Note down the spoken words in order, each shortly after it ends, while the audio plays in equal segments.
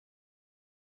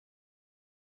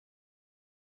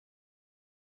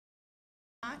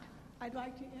I'd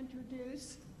like to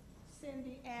introduce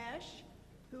Cindy Ash,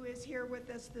 who is here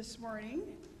with us this morning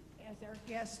as our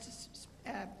guest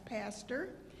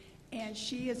pastor, and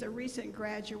she is a recent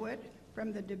graduate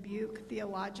from the Dubuque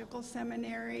Theological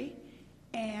Seminary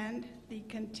and the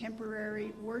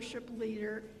contemporary worship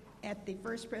leader at the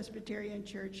First Presbyterian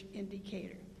Church in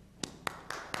Decatur.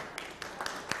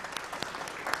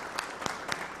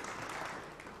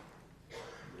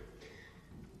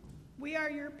 We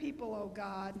are your people, O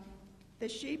God, the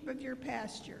sheep of your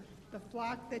pasture, the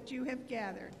flock that you have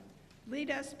gathered. Lead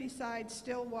us beside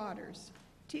still waters.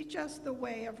 Teach us the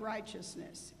way of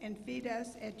righteousness, and feed us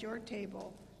at your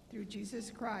table through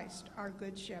Jesus Christ, our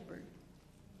good shepherd.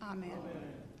 Amen.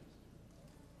 Amen.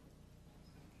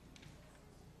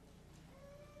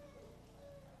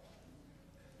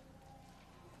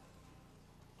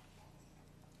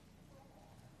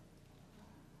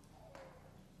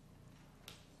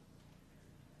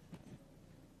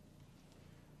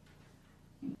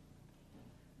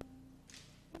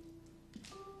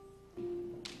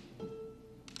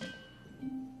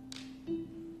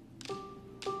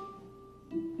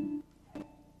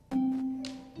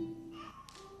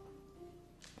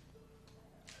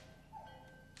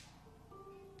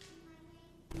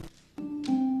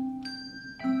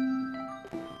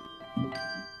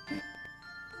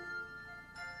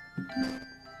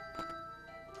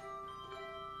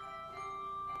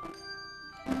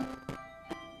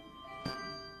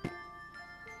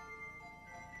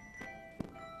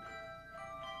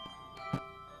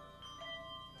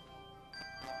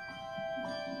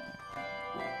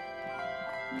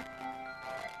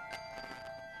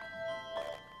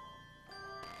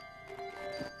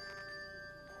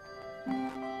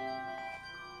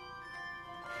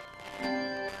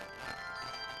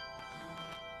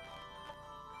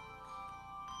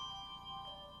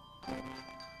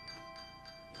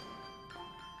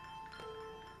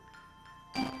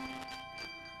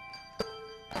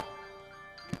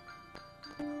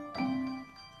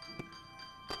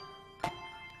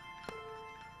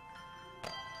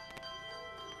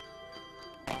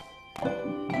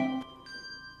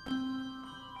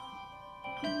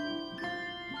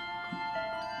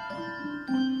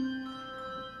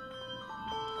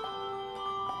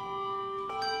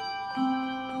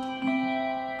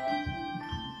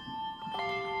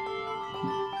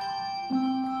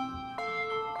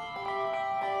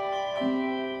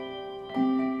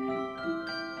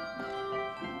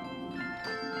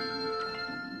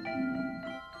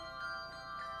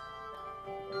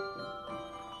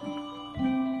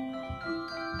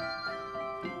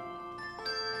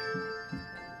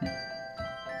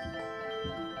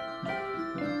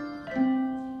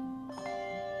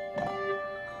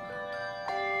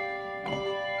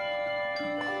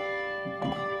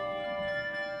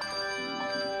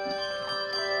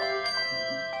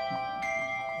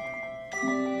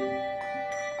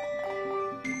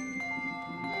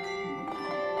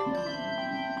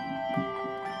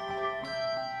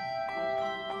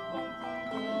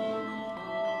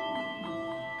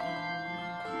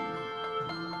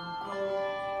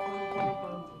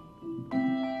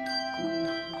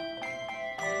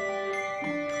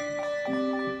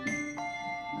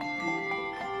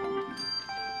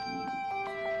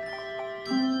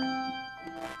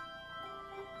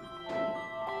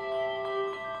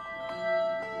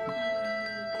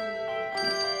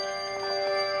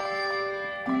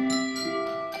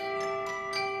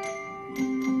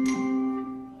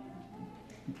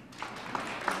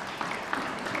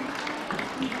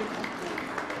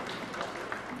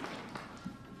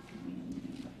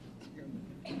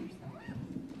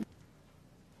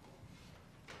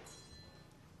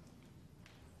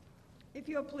 If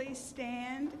you'll please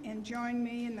stand and join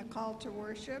me in the call to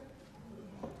worship.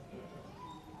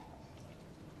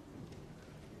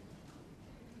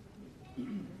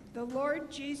 The Lord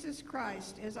Jesus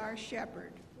Christ is our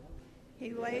shepherd.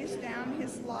 He lays down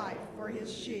his life for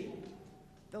his sheep.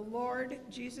 The Lord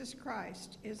Jesus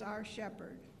Christ is our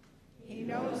shepherd. He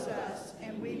knows us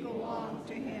and we belong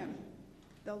to him.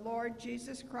 The Lord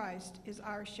Jesus Christ is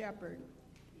our shepherd.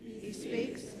 He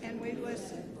speaks and we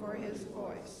listen for his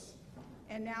voice.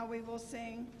 And now we will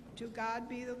sing "To God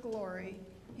Be the Glory,"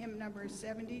 hymn number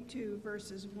 72,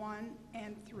 verses 1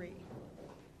 and 3.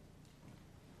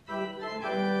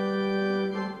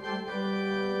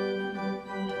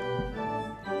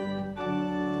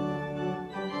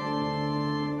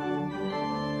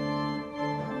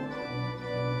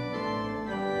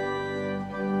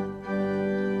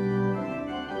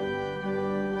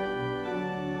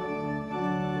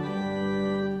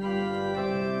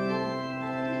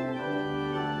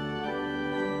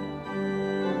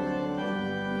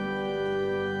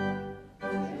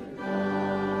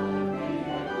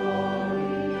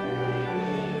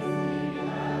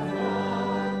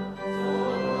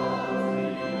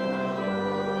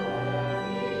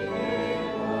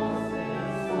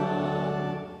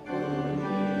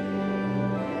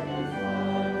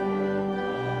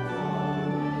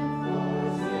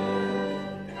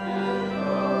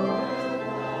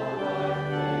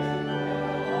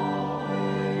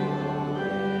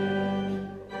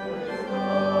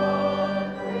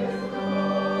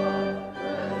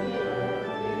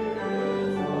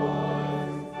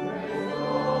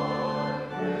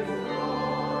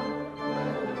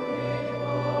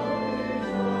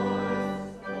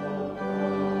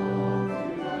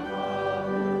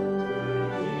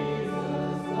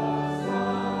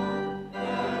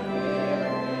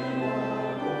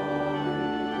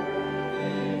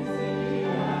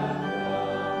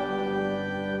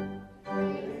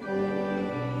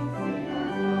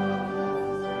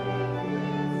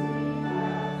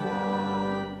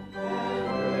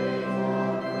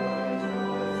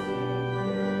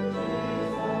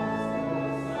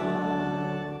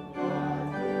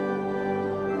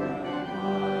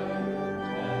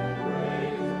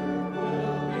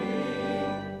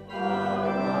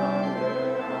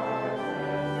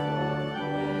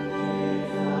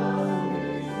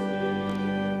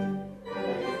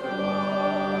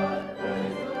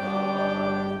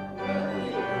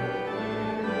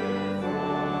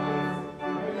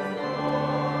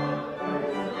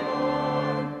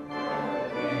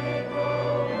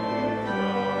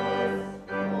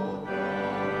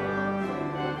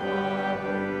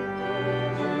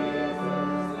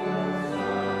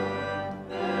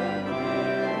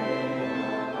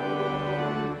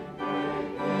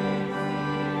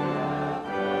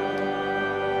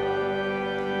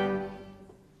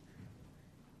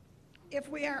 If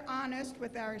we are honest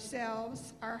with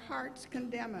ourselves, our hearts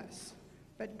condemn us.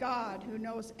 But God, who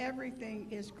knows everything,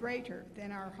 is greater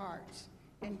than our hearts.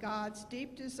 And God's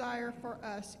deep desire for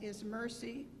us is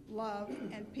mercy, love,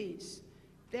 and peace.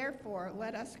 Therefore,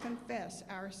 let us confess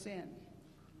our sin.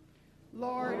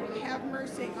 Lord, have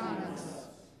mercy on us.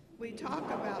 We talk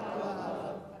about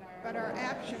love, but our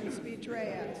actions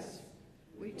betray us.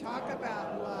 We talk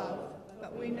about love,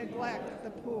 but we neglect the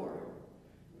poor.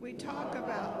 We talk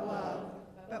about love,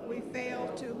 but we fail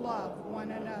to love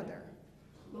one another.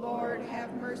 Lord,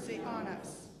 have mercy on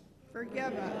us.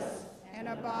 Forgive us and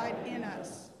abide in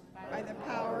us by the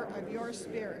power of your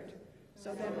Spirit,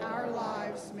 so that our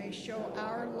lives may show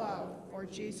our love for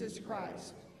Jesus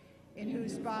Christ, in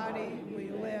whose body we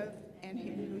live and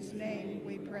in whose name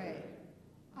we pray.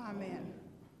 Amen.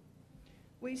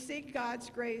 We seek God's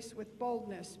grace with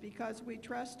boldness because we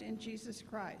trust in Jesus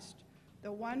Christ,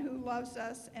 the one who loves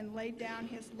us and laid down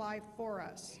his life for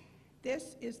us.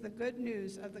 This is the good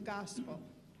news of the gospel.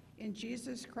 In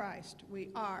Jesus Christ, we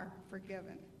are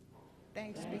forgiven.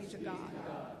 Thanks be to God.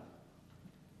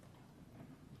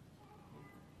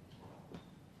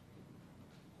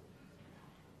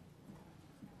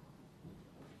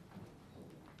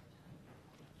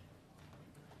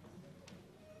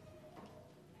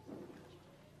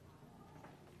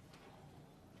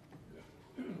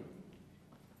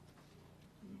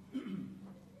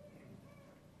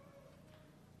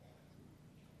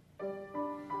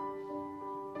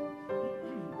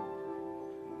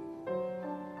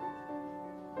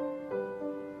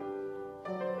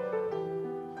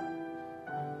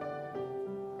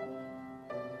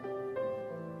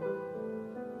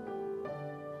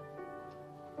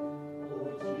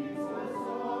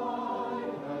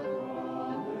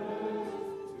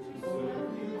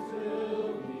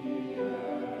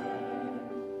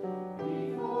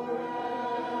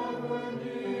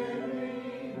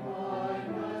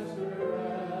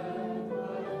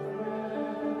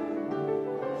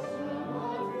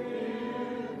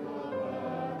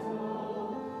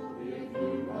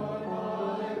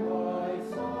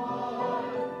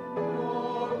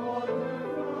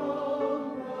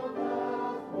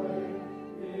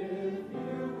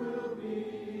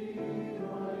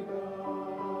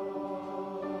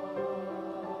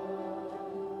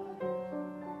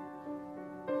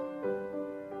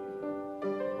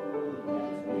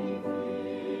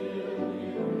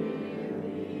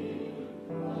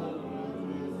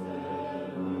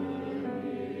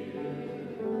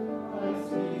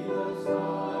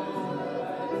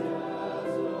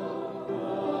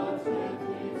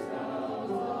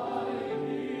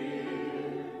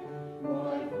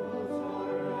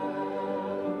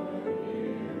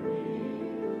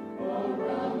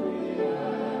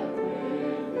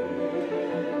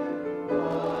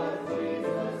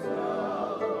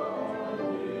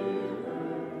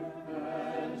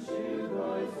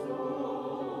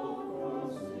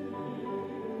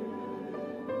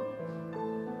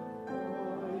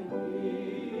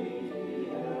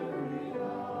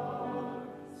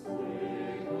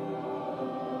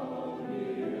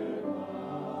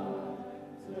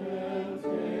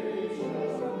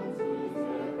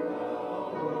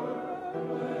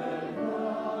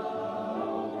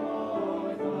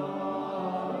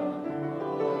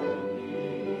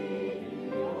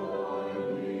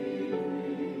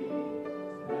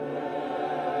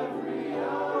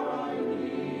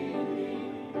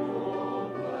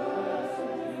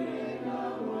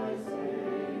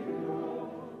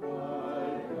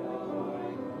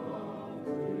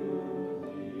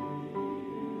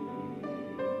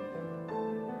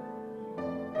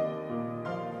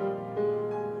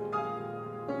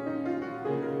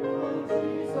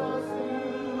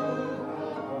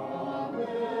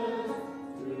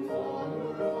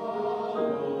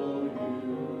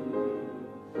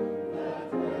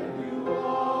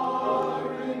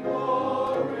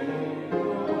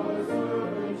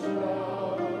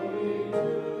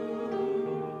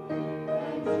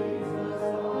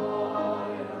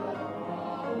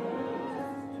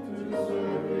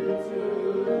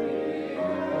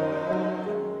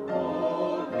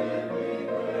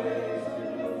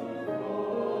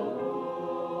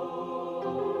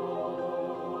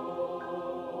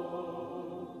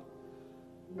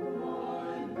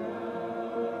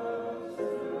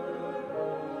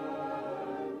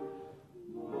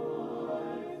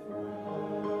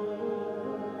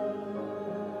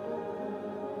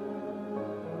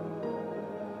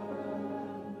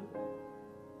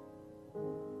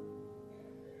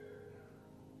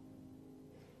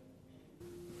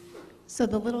 So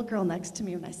the little girl next to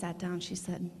me, when I sat down, she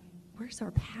said, "Where's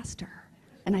our pastor?"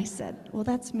 And I said, "Well,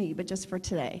 that's me, but just for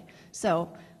today."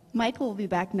 So Michael will be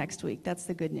back next week. That's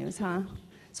the good news, huh?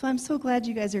 So I'm so glad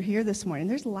you guys are here this morning.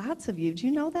 There's lots of you. Do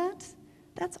you know that?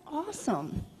 That's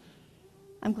awesome.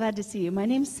 I'm glad to see you. My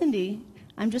name's Cindy.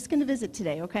 I'm just going to visit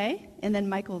today, okay? And then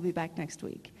Michael will be back next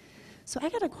week. So I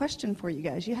got a question for you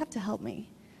guys. You have to help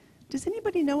me. Does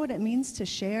anybody know what it means to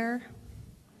share?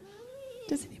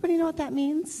 Does anybody know what that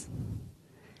means?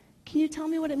 Can you tell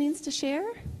me what it means to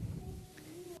share?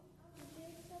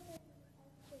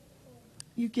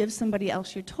 You give somebody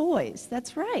else your toys.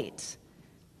 That's right.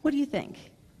 What do you think?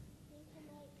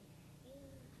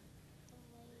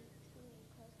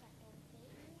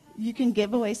 You can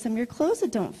give away some of your clothes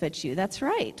that don't fit you. That's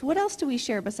right. What else do we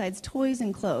share besides toys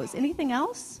and clothes? Anything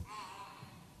else?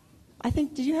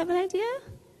 Did you have an idea?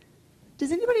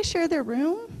 Does anybody share their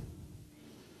room?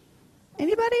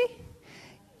 Anybody?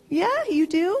 Yeah, you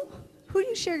do? Who do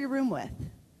you share your room with?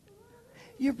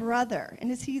 Your brother. And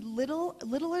is he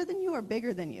littler than you or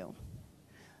bigger than you?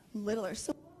 Littler.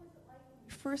 So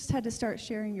you first had to start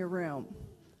sharing your room.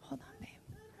 Hold on,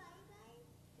 babe.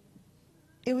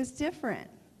 It was different.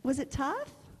 Was it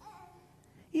tough?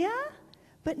 Yeah?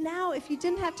 But now, if you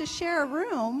didn't have to share a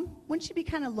room, wouldn't you be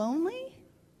kind of lonely?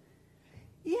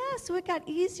 Yeah, so it got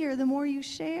easier the more you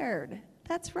shared.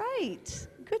 That's right.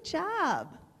 Good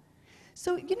job.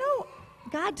 So,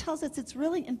 God tells us it's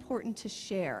really important to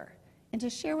share, and to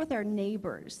share with our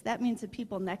neighbors. That means the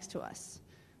people next to us,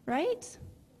 right?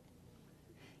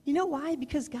 You know why?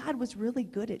 Because God was really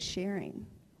good at sharing,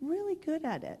 really good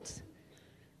at it.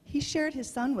 He shared his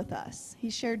son with us. He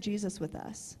shared Jesus with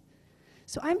us.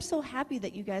 So I'm so happy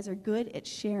that you guys are good at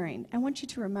sharing. I want you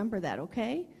to remember that,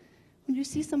 okay? When you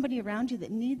see somebody around you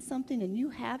that needs something and you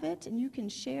have it and you can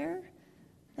share,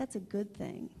 that's a good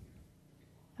thing,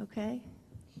 okay?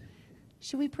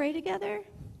 Should we pray together?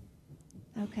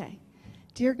 Okay.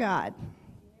 Dear God,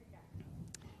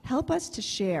 help us to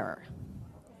share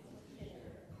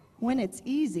when it's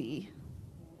easy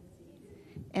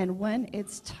and when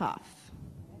it's tough.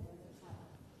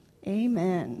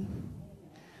 Amen.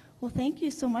 Well, thank you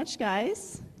so much,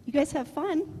 guys. You guys have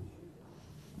fun.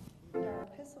 Our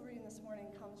epistle reading this morning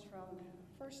comes from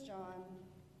 1 John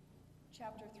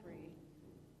chapter 3,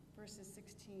 verses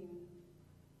 16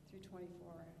 through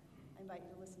 24. I invite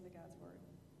you to listen to God's word.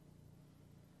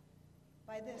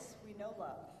 By this we know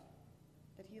love,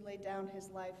 that he laid down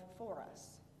his life for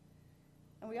us,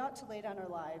 and we ought to lay down our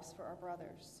lives for our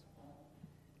brothers.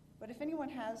 But if anyone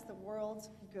has the world's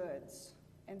goods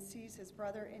and sees his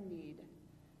brother in need,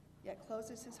 yet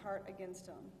closes his heart against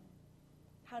him,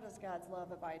 how does God's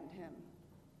love abide in him?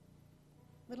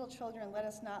 Little children, let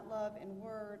us not love in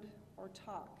word or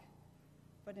talk,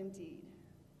 but in deed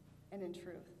and in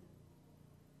truth.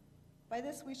 By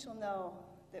this we shall know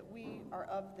that we are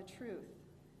of the truth,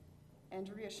 and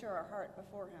reassure our heart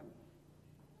before him.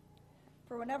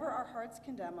 For whenever our hearts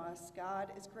condemn us, God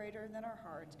is greater than our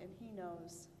heart, and he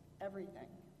knows everything.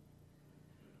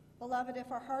 Beloved, if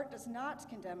our heart does not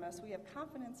condemn us, we have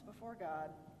confidence before God,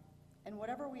 and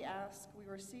whatever we ask, we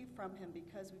receive from him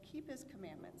because we keep his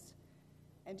commandments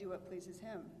and do what pleases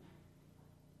him.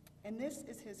 And this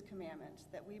is his commandment,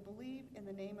 that we believe in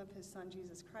the name of his Son,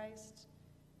 Jesus Christ,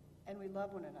 and we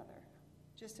love one another,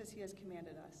 just as he has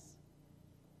commanded us.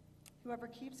 Whoever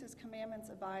keeps his commandments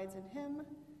abides in him,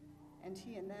 and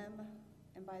he in them,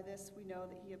 and by this we know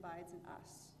that he abides in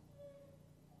us,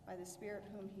 by the Spirit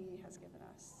whom he has given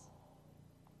us.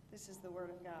 This is the word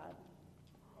of God.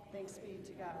 Thanks be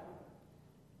to God.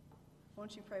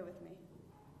 Won't you pray with me?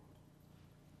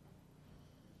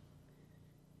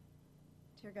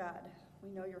 Dear God, we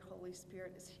know your Holy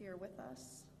Spirit is here with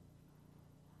us.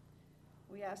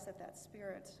 We ask that that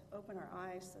Spirit open our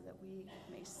eyes so that we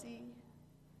may see,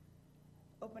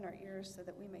 open our ears so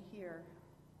that we may hear,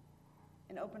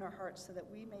 and open our hearts so that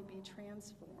we may be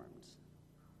transformed,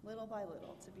 little by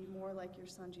little, to be more like your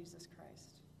Son, Jesus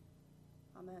Christ.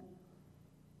 Amen.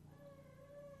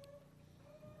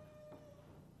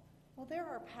 Well, there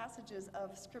are passages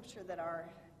of Scripture that are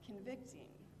convicting,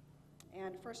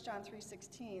 and 1 John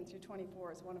 3:16 through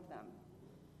 24 is one of them.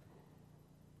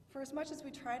 For as much as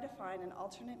we try to find an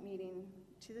alternate meaning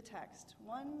to the text,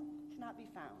 one cannot be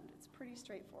found. It's pretty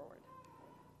straightforward.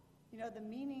 The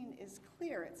meaning is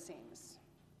clear, it seems.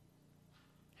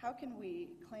 How can we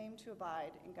claim to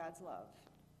abide in God's love,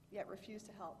 yet refuse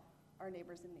to help our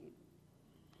neighbors in need?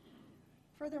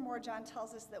 Furthermore, John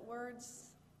tells us that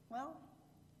words,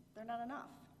 they're not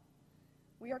enough.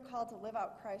 We are called to live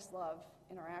out Christ's love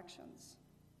in our actions.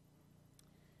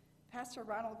 Pastor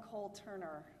Ronald Cole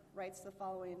Turner writes the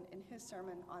following in his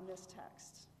sermon on this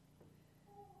text.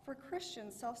 For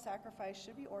Christians, self-sacrifice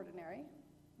should be ordinary,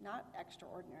 not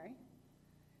extraordinary.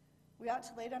 We ought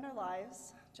to lay down our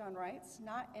lives, John writes,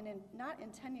 not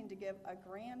intending to give a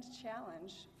grand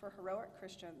challenge for heroic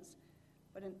Christians,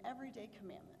 but an everyday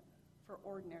commandment for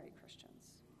ordinary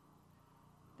Christians.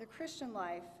 The Christian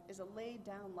life is a laid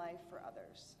down life for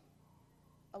others,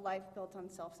 a life built on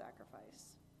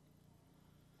self-sacrifice.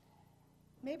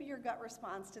 Maybe your gut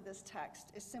response to this text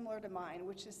is similar to mine,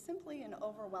 which is simply and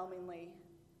overwhelmingly,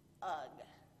 ugh.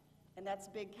 And that's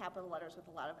big capital letters with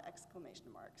a lot of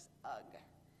exclamation marks, ugh.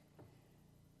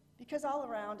 Because all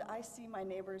around, I see my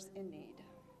neighbors in need.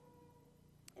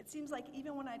 It seems like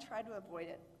even when I try to avoid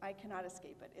it, I cannot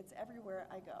escape it. It's everywhere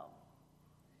I go.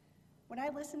 When I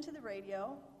listen to the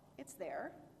radio, it's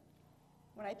there.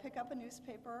 When I pick up a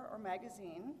newspaper or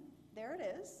magazine, there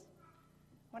it is.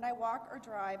 When I walk or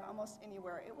drive almost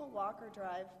anywhere, it will walk or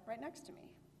drive right next to me.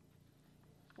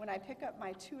 When I pick up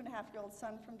my 2.5-year-old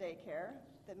son from daycare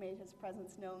that made his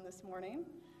presence known this morning,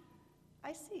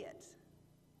 I see it.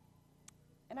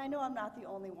 And I know I'm not the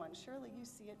only one. Surely you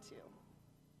see it too.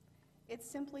 It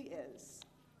simply is.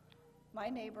 My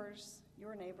neighbors,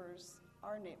 your neighbors,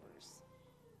 our neighbors,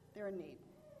 they're in need.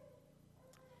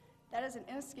 That is an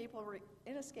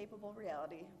inescapable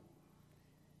reality.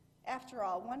 After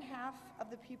all, 1/2 of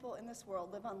the people in this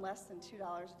world live on less than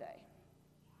 $2 a day.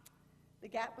 The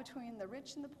gap between the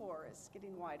rich and the poor is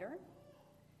getting wider.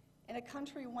 In a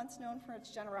country once known for its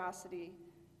generosity,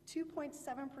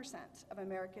 2.7% of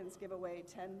Americans give away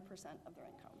 10% of their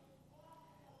income,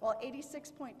 while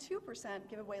 86.2%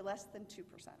 give away less than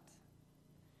 2%.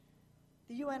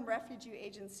 The UN Refugee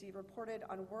Agency reported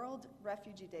on World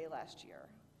Refugee Day last year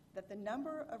that the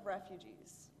number of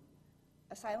refugees,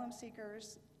 asylum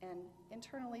seekers, and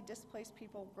internally displaced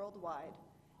people worldwide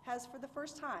has, for the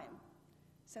first time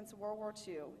since World War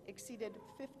II, exceeded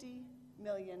 50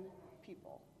 million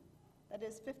people. That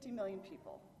is 50 million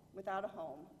people without a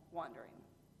home, wandering.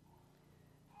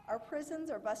 Our prisons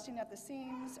are busting at the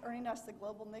seams, earning us the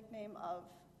global nickname of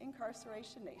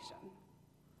Incarceration Nation.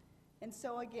 And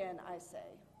so again, I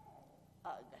say,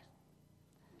 ugh.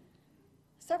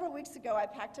 Several weeks ago, I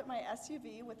packed up my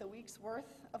SUV with a week's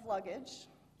worth of luggage,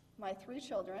 my 3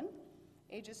 children,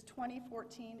 ages 20,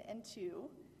 14, and 2,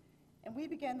 and we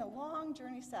began the long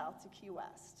journey south to Key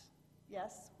West.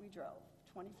 Yes, we drove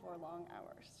 24 long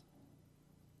hours.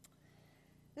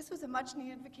 This was a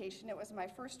much-needed vacation. It was my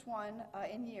first one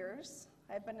in years.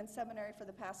 I've been in seminary for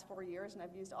the past 4 years, and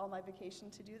I've used all my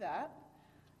vacation to do that.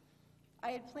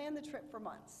 I had planned the trip for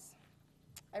months.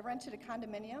 I rented a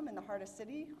condominium in the heart of the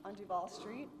city on Duval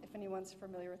Street, if anyone's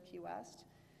familiar with Key West.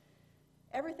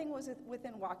 Everything was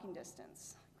within walking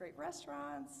distance. Great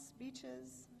restaurants,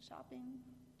 beaches, shopping.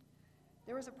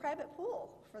 There was a private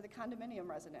pool for the condominium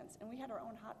residents, and we had our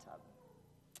own hot tub.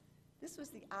 This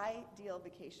was the ideal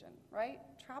vacation, right?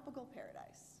 Tropical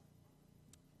paradise.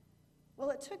 Well,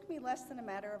 it took me less than a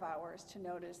matter of hours to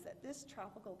notice that this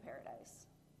tropical paradise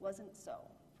wasn't so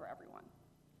for everyone.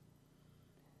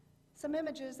 Some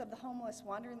images of the homeless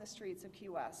wandering the streets of Key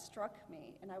West struck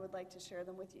me, and I would like to share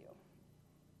them with you.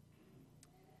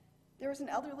 There was an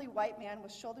elderly white man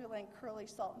with shoulder-length curly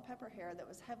salt and pepper hair that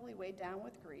was heavily weighed down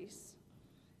with grease.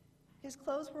 His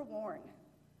clothes were worn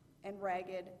and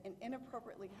ragged and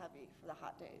inappropriately heavy for the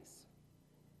hot days.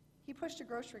 He pushed a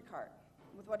grocery cart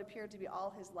with what appeared to be all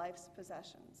his life's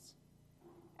possessions.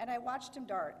 And I watched him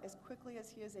dart as quickly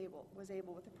as he was able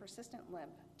with a persistent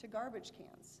limp to garbage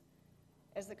cans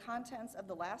as the contents of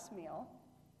the last meal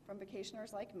from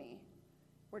vacationers like me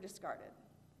were discarded.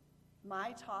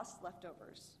 My tossed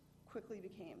leftovers quickly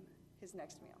became his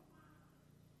next meal.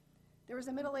 There was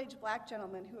a middle-aged black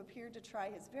gentleman who appeared to try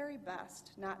his very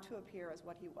best not to appear as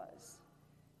what he was.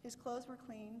 His clothes were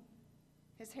clean,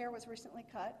 his hair was recently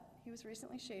cut, he was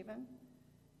recently shaven,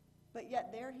 but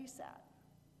yet there he sat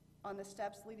on the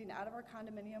steps leading out of our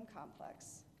condominium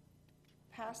complex,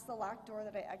 past the locked door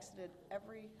that I exited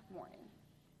every morning.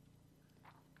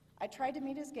 I tried to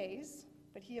meet his gaze,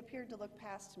 but he appeared to look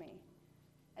past me,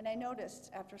 and I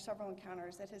noticed after several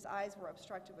encounters that his eyes were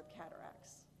obstructed with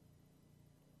cataracts.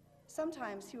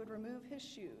 Sometimes he would remove his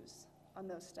shoes on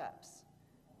those steps,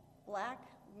 black,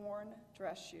 worn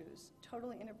dress shoes,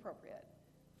 totally inappropriate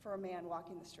for a man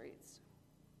walking the streets.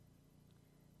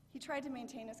 He tried to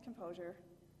maintain his composure,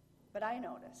 but I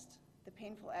noticed the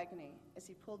painful agony as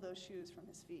he pulled those shoes from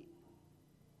his feet.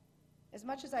 As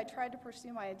much as I tried to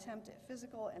pursue my attempt at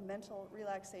physical and mental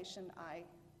relaxation, I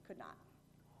could not.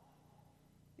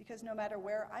 Because no matter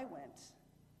where I went,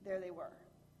 there they were,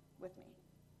 with me.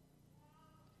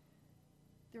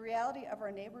 The reality of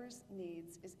our neighbors'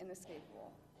 needs is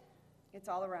inescapable. It's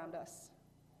all around us.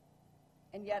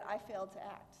 And yet I failed to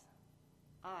act.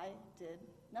 I did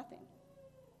nothing.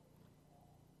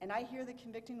 and I hear the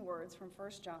convicting words from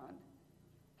 1 John,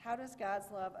 how does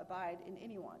God's love abide in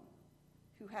anyone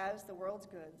who has the world's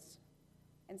goods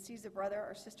and sees a brother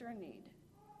or sister in need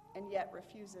and yet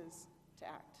refuses to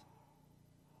act?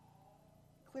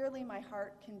 Clearly, my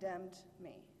heart condemned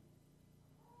me.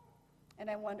 And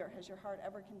I wonder, has your heart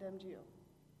ever condemned you?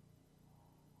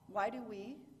 Why do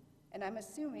we, and I'm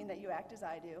assuming that you act as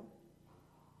I do,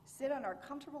 sit on our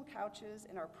comfortable couches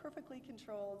in our perfectly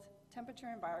controlled temperature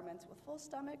environments with full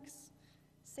stomachs,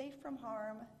 safe from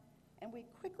harm, and we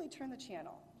quickly turn the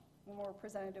channel when we're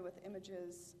presented with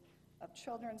images of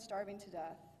children starving to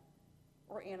death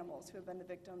or animals who have been the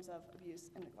victims of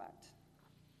abuse and neglect?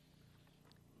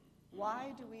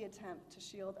 Why do we attempt to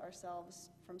shield ourselves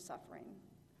from suffering?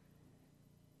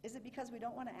 Is it because we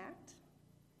don't want to act?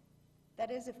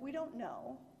 That is, if we don't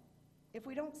know, if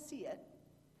we don't see it,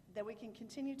 that we can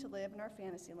continue to live in our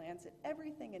fantasy lands, that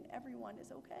everything and everyone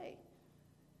is okay?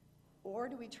 Or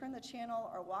do we turn the channel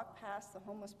or walk past the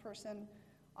homeless person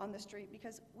on the street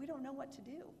because we don't know what to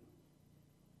do?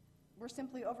 We're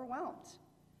simply overwhelmed.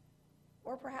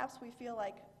 Or perhaps we feel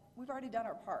like we've already done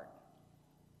our part.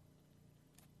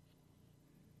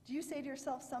 Do you say to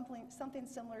yourself something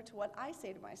similar to what I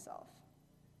say to myself?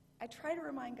 I try to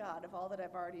remind God of all that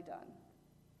I've already done.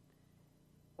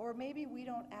 Or maybe we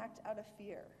don't act out of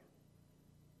fear.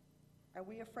 Are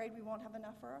we afraid we won't have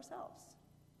enough for ourselves?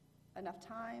 Enough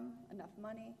time, enough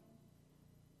money?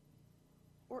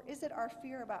 Or is it our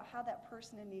fear about how that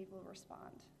person in need will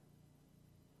respond?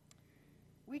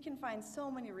 We can find so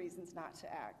many reasons not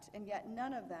to act, and yet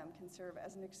none of them can serve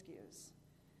as an excuse,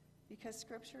 because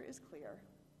Scripture is clear.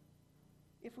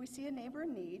 If we see a neighbor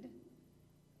in need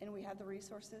and we have the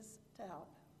resources to help,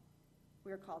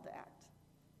 we are called to act.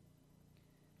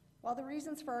 While the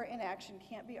reasons for our inaction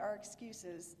can't be our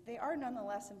excuses, they are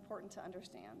nonetheless important to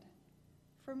understand.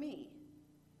 For me,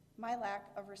 my lack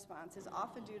of response is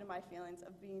often due to my feelings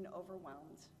of being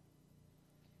overwhelmed.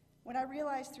 What I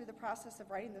realized through the process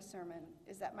of writing the sermon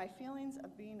is that my feelings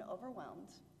of being overwhelmed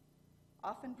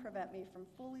often prevent me from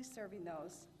fully serving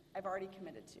those I've already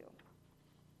committed to.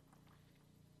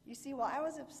 You see, while I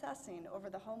was obsessing over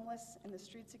the homeless in the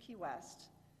streets of Key West,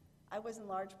 I was in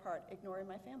large part ignoring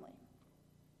my family.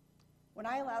 When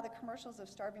I allow the commercials of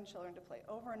starving children to play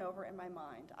over and over in my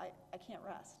mind, I can't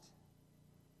rest.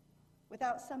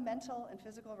 Without some mental and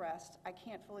physical rest, I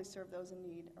can't fully serve those in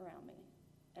need around me,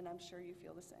 and I'm sure you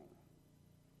feel the same.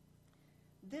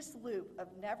 This loop of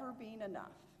never being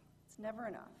enough, it's never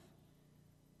enough,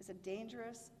 is a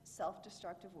dangerous,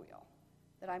 self-destructive wheel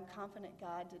that I'm confident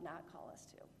God did not call us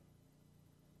to.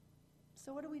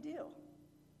 So what do?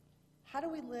 How do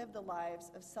we live the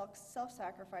lives of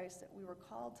self-sacrifice that we were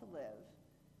called to live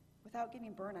without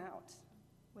getting burnt out,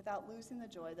 without losing the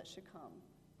joy that should come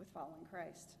with following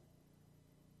Christ?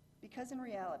 Because in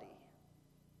reality,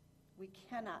 we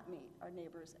cannot meet our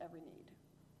neighbor's every need.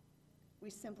 We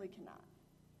simply cannot.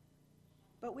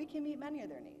 But we can meet many of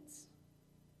their needs.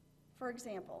 For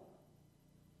example,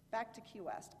 back to Key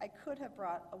West, I could have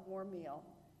brought a warm meal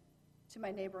to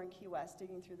my neighbor in Key West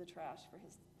digging through the trash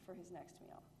for his next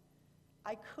meal.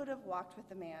 I could have walked with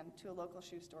the man to a local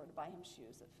shoe store to buy him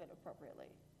shoes that fit appropriately.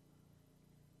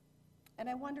 And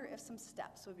I wonder if some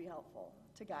steps would be helpful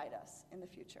to guide us in the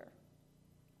future.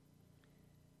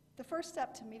 The first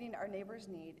step to meeting our neighbor's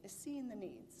need is seeing the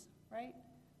needs, right?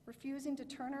 Refusing to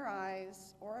turn our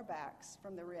eyes or our backs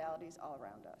from the realities all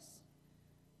around us.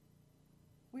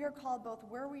 We are called both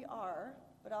where we are,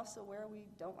 but also where we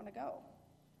don't want to go.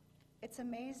 It's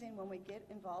amazing when we get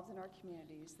involved in our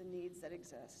communities, the needs that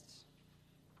exist.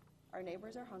 Our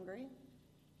neighbors are hungry.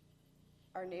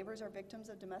 Our neighbors are victims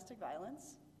of domestic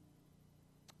violence.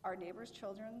 Our neighbors'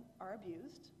 children are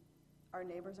abused. Our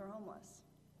neighbors are homeless.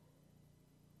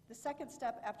 The second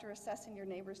step after assessing your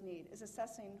neighbor's need is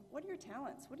assessing, what are your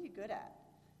talents? What are you good at?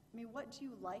 I mean, what do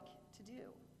you like to do?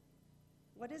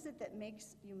 What is it that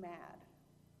makes you mad?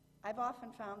 I've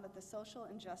often found that the social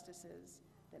injustices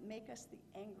that make us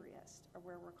the angriest are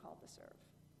where we're called to serve.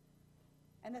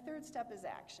 And the third step is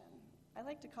action. I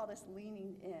like to call this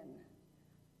leaning in.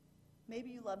 Maybe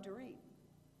you love to read.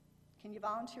 Can you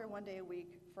volunteer one day a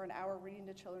week for an hour reading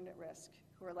to children at risk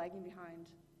who are lagging behind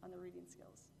on the reading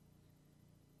skills?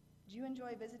 Do you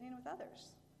enjoy visiting with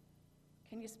others?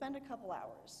 Can you spend a couple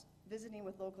hours visiting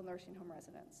with local nursing home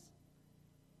residents?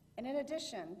 And in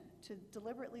addition to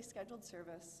deliberately scheduled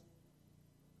service,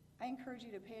 I encourage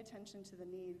you to pay attention to the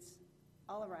needs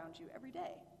all around you every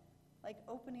day, like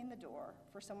opening the door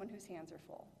for someone whose hands are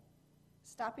full,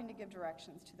 stopping to give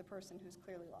directions to the person who's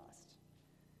clearly lost,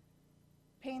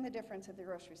 paying the difference at the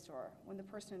grocery store when the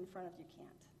person in front of you can't.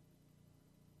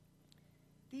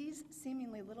 These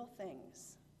seemingly little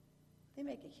things they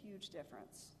make a huge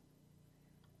difference.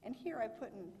 And here I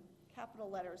put in capital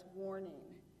letters, warning.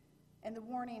 And the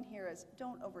warning here is,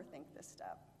 don't overthink this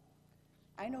step.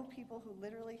 I know people who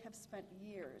literally have spent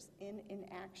years in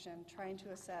inaction trying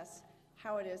to assess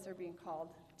how it is they're being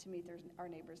called to meet our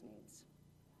neighbors' needs.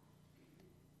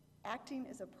 Acting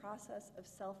is a process of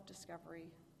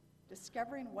self-discovery,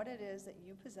 discovering what it is that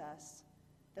you possess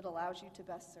that allows you to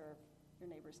best serve your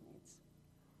neighbor's needs.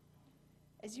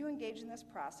 As you engage in this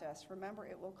process, remember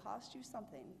it will cost you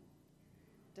something.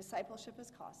 Discipleship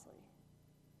is costly.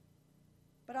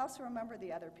 But also remember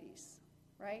the other piece,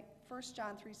 right? 1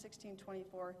 John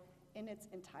 3:16-24 in its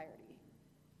entirety,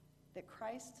 that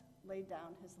Christ laid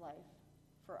down his life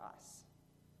for us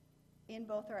in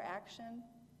both our action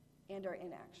and our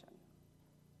inaction.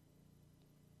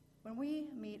 When we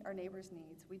meet our neighbor's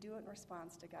needs, we do it in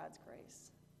response to God's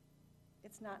grace.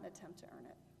 It's not an attempt to earn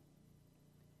it.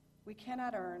 We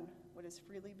cannot earn what has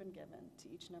freely been given to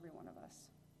each and every one of us.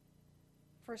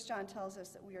 1 John tells us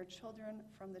that we are children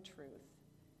from the truth,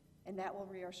 and that will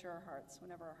reassure our hearts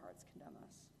whenever our hearts condemn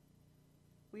us.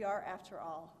 We are, after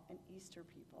all, an Easter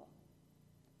people.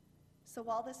 So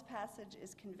while this passage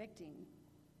is convicting,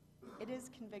 it is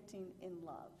convicting in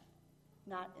love,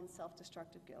 not in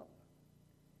self-destructive guilt.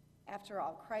 After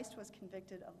all, Christ was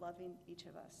convicted of loving each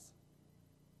of us,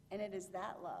 and it is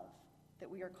that love that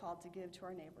we are called to give to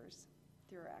our neighbors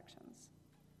through our actions.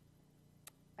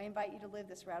 I invite you to live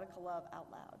this radical love out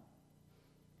loud,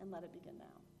 and let it begin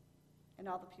now. And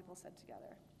all the people said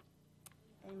together,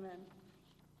 amen.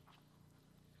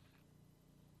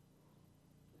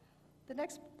 The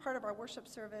next part of our worship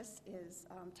service is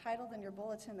titled in your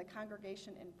bulletin, The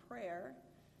Congregation in Prayer.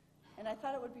 And I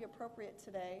thought it would be appropriate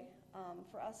today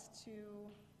for us to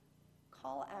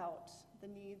call out the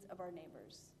needs of our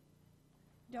neighbors.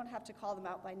 You don't have to call them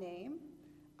out by name,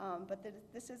 but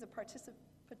this is a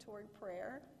participatory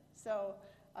prayer. So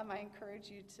I encourage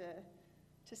you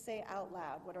to say out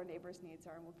loud what our neighbors' needs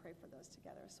are, and we'll pray for those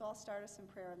together. So I'll start us in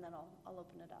prayer, and then I'll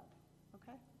open it up.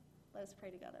 Okay? Let us pray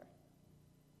together.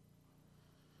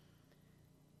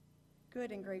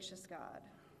 Good and gracious God,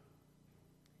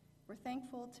 we're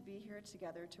thankful to be here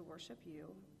together to worship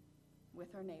you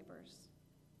with our neighbors.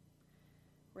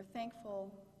 We're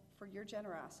thankful for your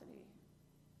generosity,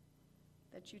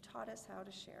 that you taught us how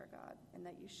to share, God, and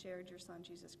that you shared your Son,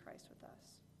 Jesus Christ, with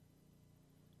us.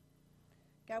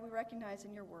 God, we recognize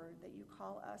in your word that you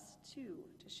call us to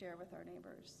share with our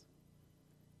neighbors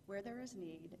where there is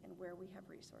need and where we have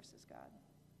resources, God.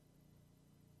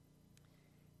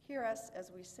 Hear us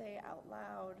as we say out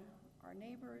loud our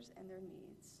neighbors and their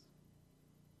needs.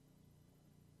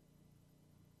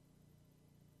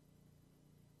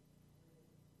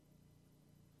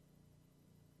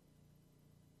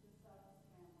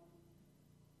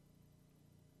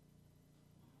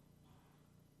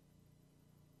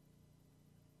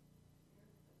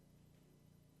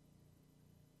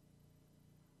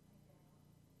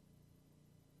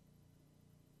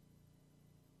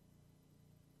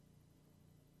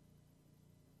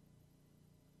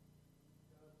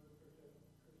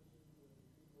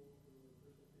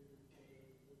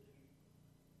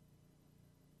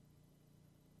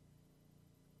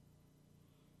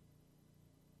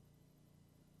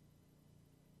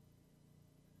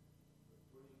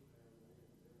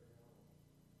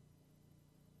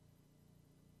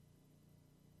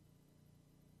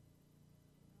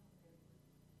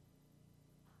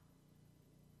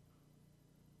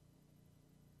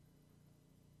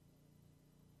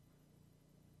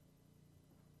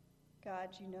 God,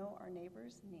 you know our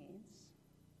neighbors' needs.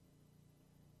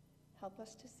 Help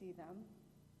us to see them.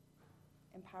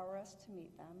 Empower us to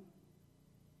meet them.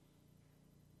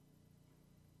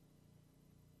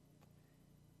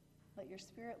 Let your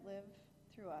Spirit live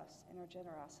through us in our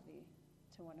generosity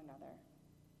to one another.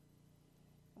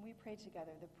 And we pray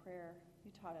together the prayer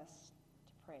you taught us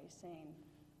to pray, saying,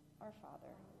 Our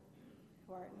Father,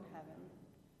 who art in heaven,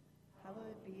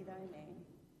 hallowed be thy name.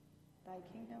 Thy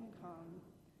kingdom come.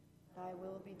 Thy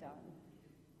will be done,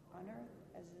 on earth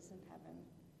as it is in heaven.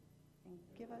 And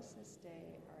give us this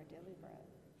day our daily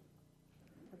bread.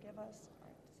 Forgive us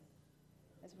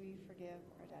as we forgive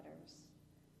our debtors.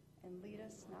 And lead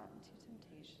us not into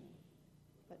temptation,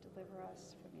 but deliver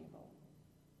us from evil.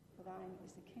 For thine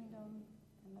is the kingdom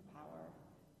and the power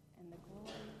and the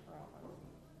glory forever.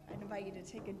 I invite you to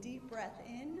take a deep breath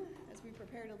in as we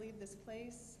prepare to leave this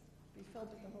place, be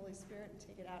filled with the Holy Spirit, and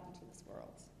take it out into this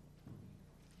world.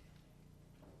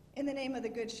 In the name of the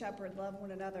Good Shepherd, love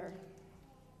one another.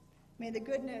 May the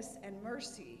goodness and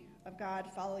mercy of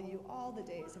God follow you all the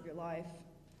days of your life,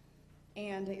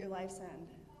 and at your life's end,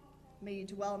 may you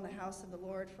dwell in the house of the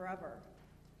Lord forever.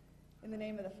 In the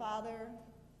name of the Father,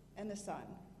 and the Son,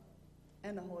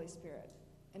 and the Holy Spirit.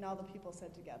 And all the people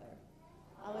said together,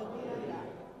 Alleluia,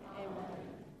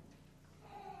 Amen.